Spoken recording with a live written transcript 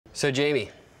So, Jamie,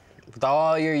 with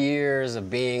all your years of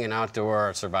being an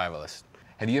outdoor survivalist,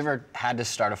 have you ever had to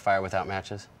start a fire without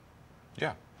matches?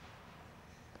 Yeah.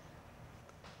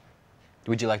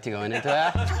 Would you like to go into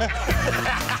that?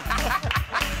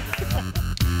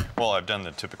 Well, I've done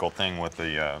the typical thing with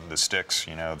the sticks,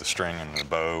 you know, the string and the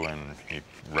bow, and you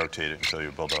rotate it until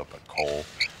you build up a coal.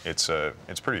 It's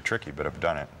pretty tricky, but I've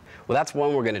done it. Well, that's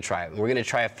one we're going to try. We're going to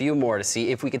try a few more to see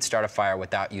if we could start a fire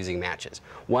without using matches.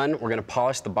 One, we're going to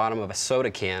polish the bottom of a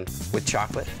soda can with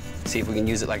chocolate, see if we can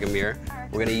use it like a mirror.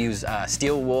 We're going to use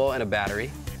steel wool and a battery.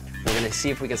 We're going to see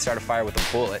if we can start a fire with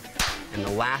a bullet. And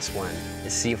the last one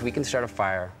is see if we can start a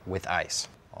fire with ice.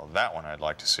 Well, that one I'd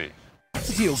like to see.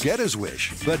 He'll get his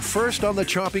wish, but first on the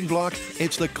chopping block,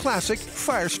 it's the classic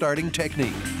fire-starting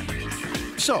technique.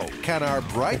 So, can our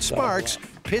bright sparks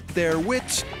pit their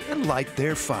wits and light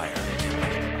their fire?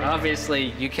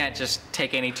 Obviously, you can't just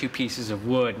take any two pieces of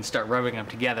wood and start rubbing them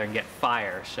together and get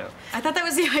fire, so... I thought that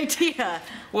was the idea.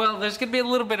 Well, there's gonna be a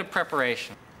little bit of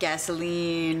preparation.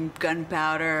 Gasoline,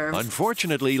 gunpowder...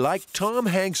 Unfortunately, like Tom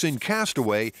Hanks in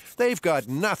Castaway, they've got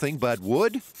nothing but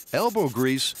wood, elbow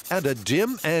grease, and a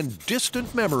dim and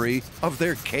distant memory of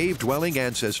their cave-dwelling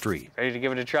ancestry. Ready to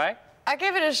give it a try? I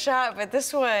gave it a shot, but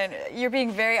this one, you're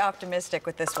being very optimistic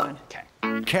with this one. Okay.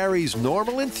 Carrie's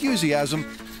normal enthusiasm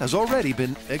has already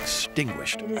been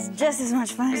extinguished. It is just as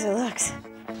much fun as it looks.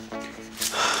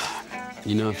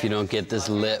 You know, if you don't get this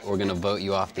lit, we're going to vote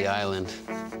you off the island.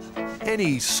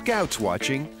 Any scouts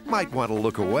watching might want to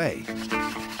look away.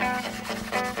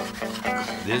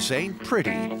 This ain't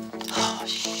pretty. Oh,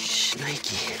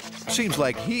 shnikey. Seems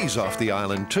like he's off the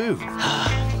island, too.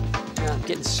 I'm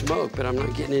getting smoke, but I'm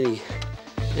not getting any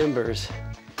embers.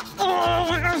 Oh,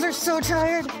 my arms are so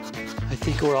tired. I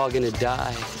think we're all gonna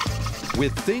die.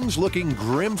 With things looking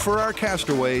grim for our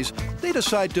castaways, they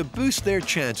decide to boost their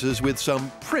chances with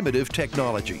some primitive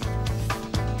technology.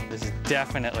 This is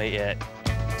definitely it.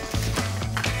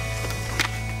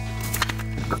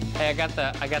 Hey, I got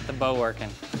the bow working.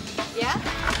 Yeah?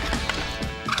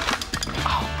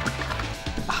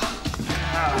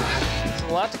 There's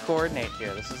a lot to coordinate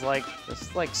here. This is like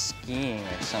skiing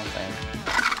or something.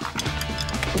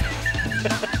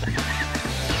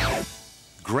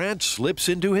 Grant slips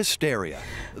into hysteria,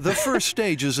 the first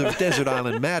stages of desert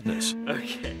island madness.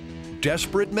 Okay.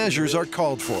 Desperate measures are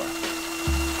called for.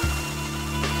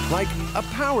 Like a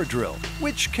power drill,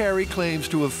 which Carrie claims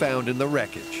to have found in the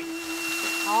wreckage.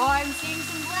 Oh, I'm seeing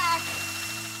some black.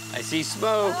 I see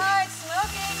smoke. Oh, it's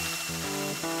smoking.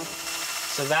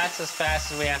 So that's as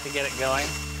fast as we have to get it going?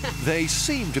 They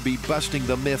seem to be busting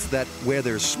the myth that where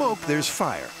there's smoke, there's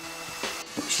fire.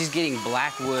 She's getting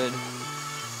black wood,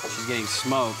 she's getting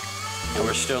smoke, and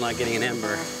we're still not getting an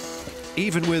ember.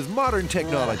 Even with modern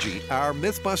technology, our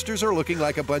MythBusters are looking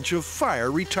like a bunch of fire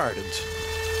retardants.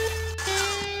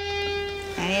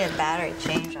 I need a battery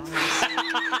change on this.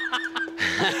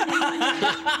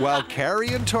 While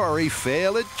Carrie and Tori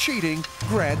fail at cheating,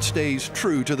 Grant stays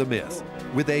true to the myth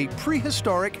with a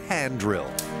prehistoric hand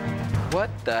drill. What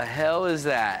the hell is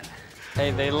that?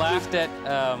 Hey, they laughed at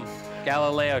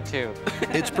Galileo, too.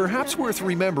 It's perhaps worth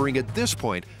remembering at this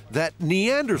point that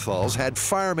Neanderthals had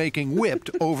fire-making whipped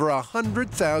over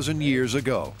 100,000 years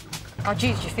ago. Oh,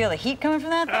 geez, did you feel the heat coming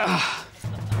from that?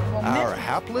 Our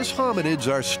hapless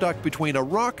hominids are stuck between a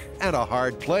rock and a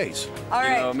hard place. All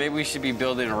right. You know, maybe we should be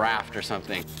building a raft or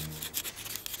something.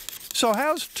 So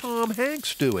how's Tom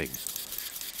Hanks doing?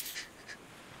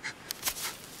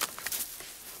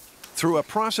 Through a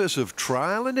process of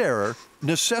trial and error,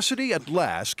 necessity at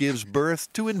last gives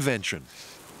birth to invention.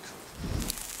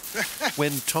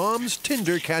 When Tom's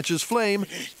tinder catches flame,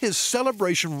 his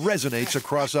celebration resonates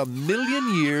across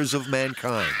 1,000,000 years of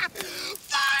mankind.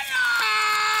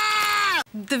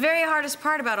 The very hardest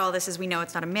part about all this is we know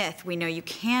it's not a myth. We know you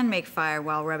can make fire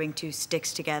while rubbing two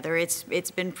sticks together. It's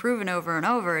been proven over and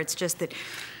over. It's just that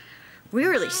we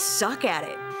really suck at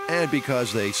it. And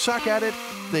because they suck at it,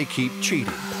 they keep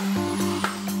cheating.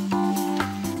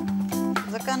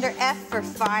 Look under F for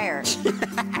fire.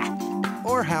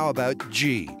 Or how about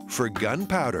G for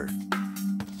gunpowder?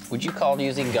 Would you call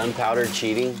using gunpowder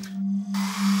cheating?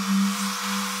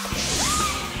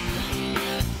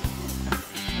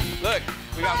 Look,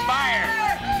 we got fire!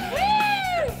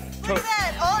 Woo! Look at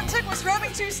that. All it took was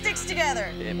rubbing two sticks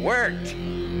together. It worked.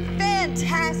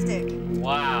 Fantastic.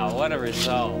 Wow, what a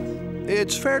result.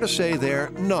 It's fair to say they're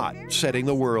not setting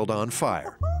the world on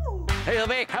fire. He'll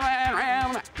be coming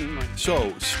around.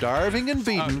 So, starving and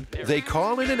beaten, they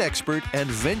call in an expert and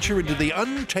venture into the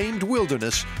untamed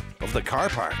wilderness of the car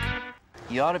park.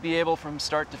 You ought to be able from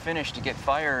start to finish to get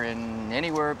fire in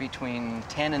anywhere between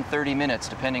 10 and 30 minutes,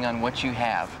 depending on what you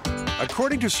have.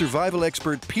 According to survival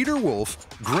expert Peter Wolf,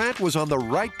 Grant was on the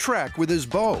right track with his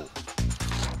bow.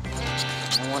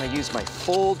 I want to use my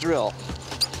full drill.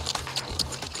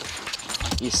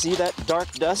 You see that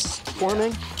dark dust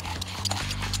forming?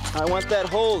 I want that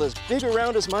hole as big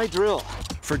around as my drill.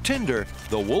 For tinder,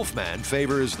 the Wolfman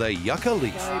favors the yucca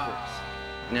leaf.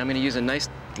 Now I'm going to use a nice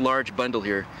large bundle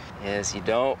here. Yes, you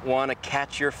don't want to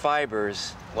catch your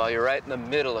fibers while you're right in the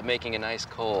middle of making a nice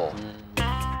coal.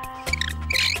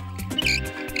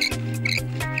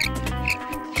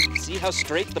 See how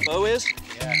straight the bow is?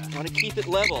 Yeah. You want to keep it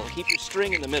level. Keep your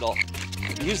string in the middle.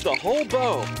 Use the whole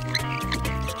bow.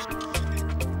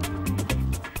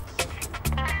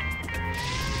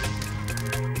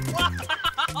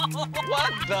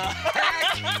 What the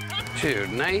heck?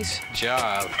 Dude, nice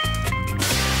job.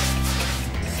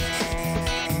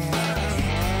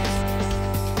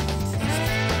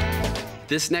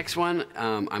 This next one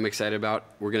I'm excited about.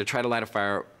 We're gonna try to light a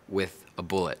fire with a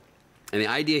bullet. And the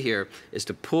idea here is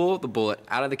to pull the bullet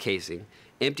out of the casing,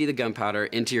 empty the gunpowder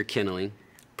into your kindling,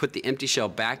 put the empty shell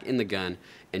back in the gun,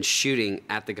 and shooting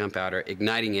at the gunpowder,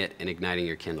 igniting it, and igniting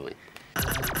your kindling.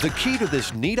 The key to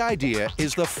this neat idea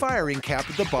is the firing cap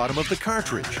at the bottom of the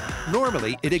cartridge.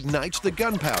 Normally, it ignites the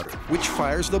gunpowder, which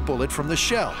fires the bullet from the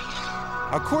shell.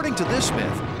 According to this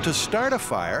myth, to start a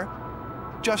fire,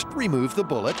 just remove the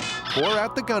bullet, pour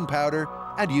out the gunpowder,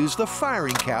 and use the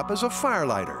firing cap as a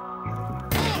firelighter.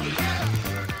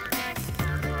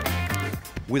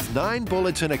 With 9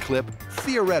 bullets in a clip,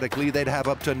 theoretically they'd have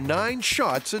up to 9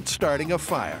 shots at starting a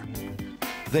fire.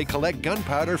 They collect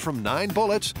gunpowder from 9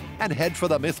 bullets and head for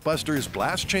the MythBusters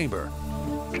blast chamber,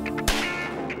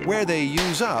 where they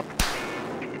use up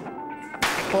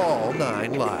all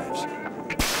 9 lives.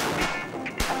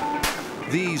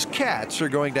 These cats are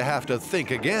going to have to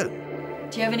think again.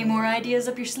 Do you have any more ideas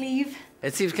up your sleeve?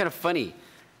 It seems kind of funny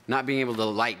not being able to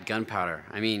light gunpowder.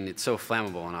 I mean, it's so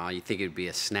flammable and all, you'd think it'd be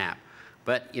a snap.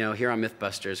 But, you know, here on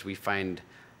MythBusters, we find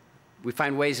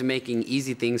ways of making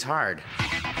easy things hard.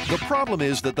 The problem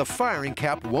is that the firing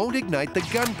cap won't ignite the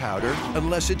gunpowder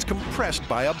unless it's compressed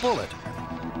by a bullet.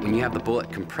 When you have the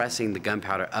bullet compressing the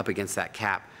gunpowder up against that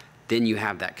cap, then you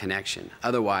have that connection.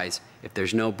 Otherwise, if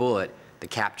there's no bullet, the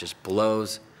cap just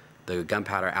blows the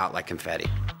gunpowder out like confetti.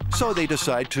 So they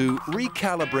decide to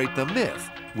recalibrate the myth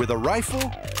with a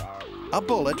rifle, a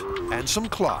bullet, and some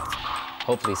cloth.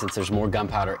 Hopefully, since there's more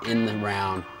gunpowder in the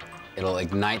round, it'll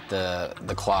ignite the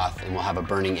cloth and we'll have a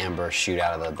burning ember shoot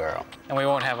out of the barrel. And we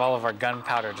won't have all of our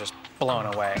gunpowder just blown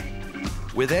away.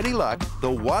 With any luck,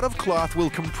 the wad of cloth will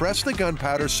compress the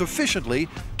gunpowder sufficiently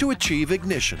to achieve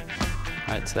ignition.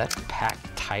 All right, so that's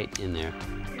packed tight in there.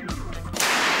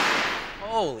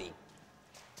 Holy.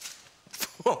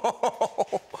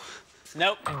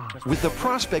 Nope. With the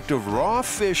prospect of raw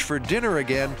fish for dinner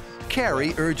again,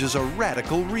 Carrie urges a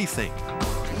radical rethink.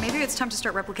 Maybe it's time to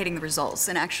start replicating the results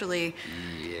and actually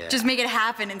just make it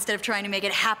happen instead of trying to make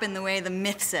it happen the way the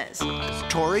myth says.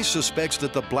 Tori suspects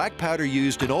that the black powder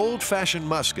used in old-fashioned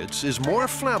muskets is more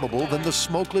flammable than the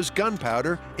smokeless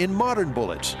gunpowder in modern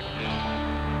bullets.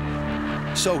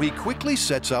 So he quickly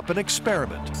sets up an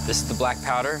experiment. This is the black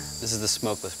powder, this is the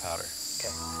smokeless powder. Okay.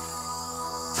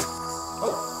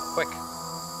 Oh, quick.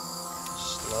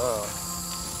 Slow.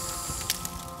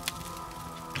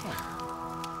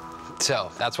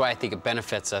 So that's why I think it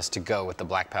benefits us to go with the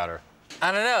black powder.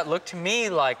 I don't know, it looked to me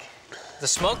like the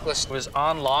smokeless was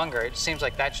on longer. It seems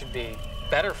like that should be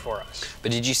better for us.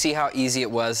 But did you see how easy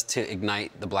it was to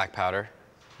ignite the black powder?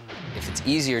 If it's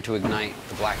easier to ignite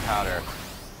the black powder,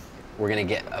 we're gonna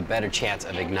get a better chance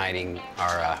of igniting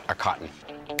our cotton.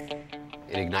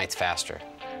 It ignites faster,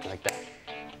 like that.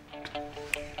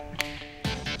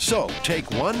 So take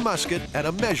 1 musket and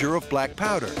a measure of black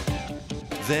powder.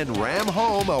 Then ram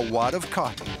home a wad of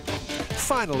cotton.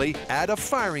 Finally, add a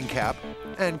firing cap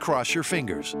and cross your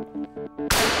fingers.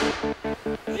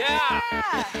 Yeah!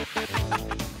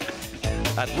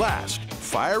 At last,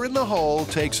 fire in the hole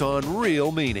takes on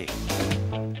real meaning.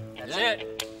 That's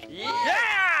it. Yeah!